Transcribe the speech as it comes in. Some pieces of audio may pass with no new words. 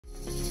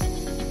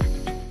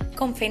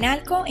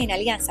Comfenalco, en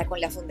alianza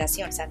con la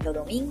Fundación Santo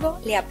Domingo,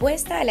 le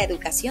apuesta a la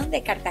educación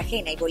de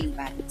Cartagena y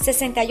Bolívar.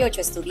 68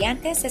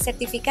 estudiantes se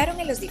certificaron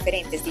en los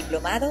diferentes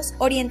diplomados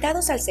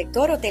orientados al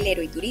sector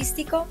hotelero y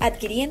turístico,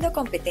 adquiriendo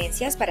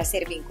competencias para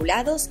ser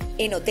vinculados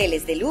en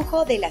hoteles de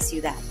lujo de la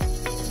ciudad.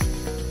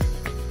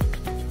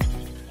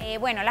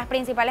 Bueno, las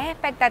principales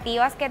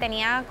expectativas que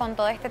tenía con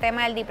todo este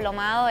tema del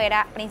diplomado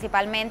era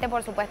principalmente,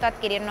 por supuesto,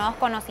 adquirir nuevos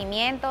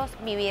conocimientos,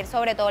 vivir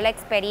sobre todo la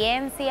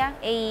experiencia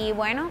y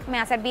bueno, me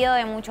ha servido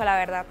de mucho, la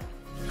verdad.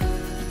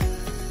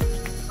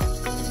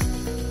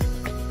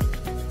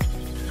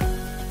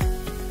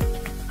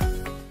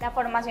 La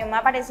formación me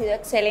ha parecido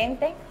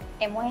excelente,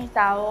 hemos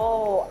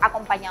estado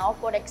acompañados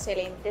por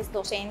excelentes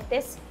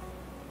docentes,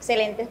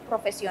 excelentes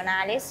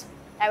profesionales.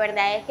 La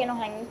verdad es que nos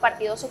han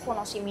impartido sus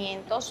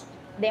conocimientos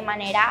de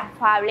manera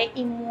afable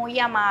y muy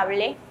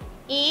amable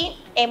y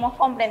hemos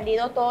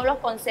comprendido todos los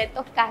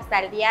conceptos que hasta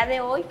el día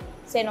de hoy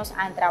se nos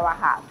han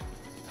trabajado.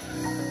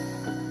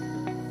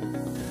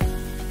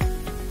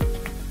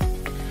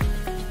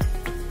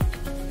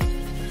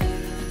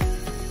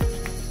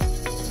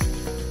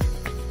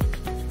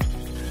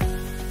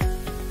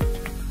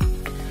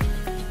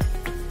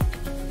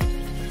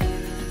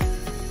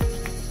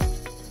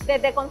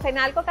 Desde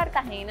Comfenalco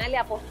Cartagena le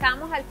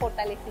apostamos al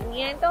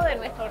fortalecimiento de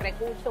nuestro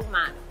recurso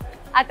humano.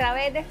 A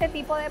través de este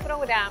tipo de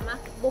programas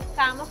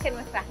buscamos que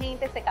nuestra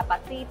gente se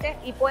capacite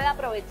y pueda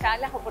aprovechar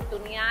las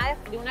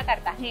oportunidades de una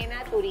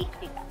Cartagena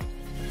turística.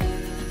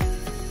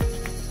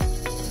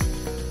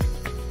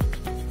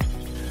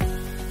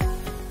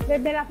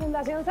 Desde la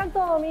Fundación Santo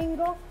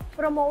Domingo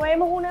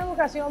promovemos una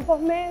educación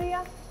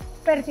postmedia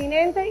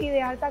pertinente y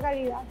de alta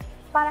calidad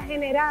para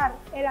generar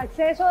el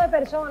acceso de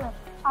personas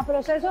a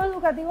procesos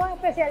educativos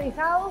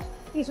especializados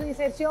y su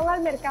inserción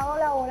al mercado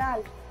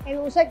laboral en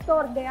un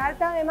sector de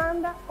alta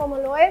demanda como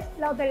lo es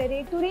la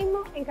hotelería y turismo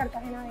en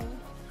Cartagena.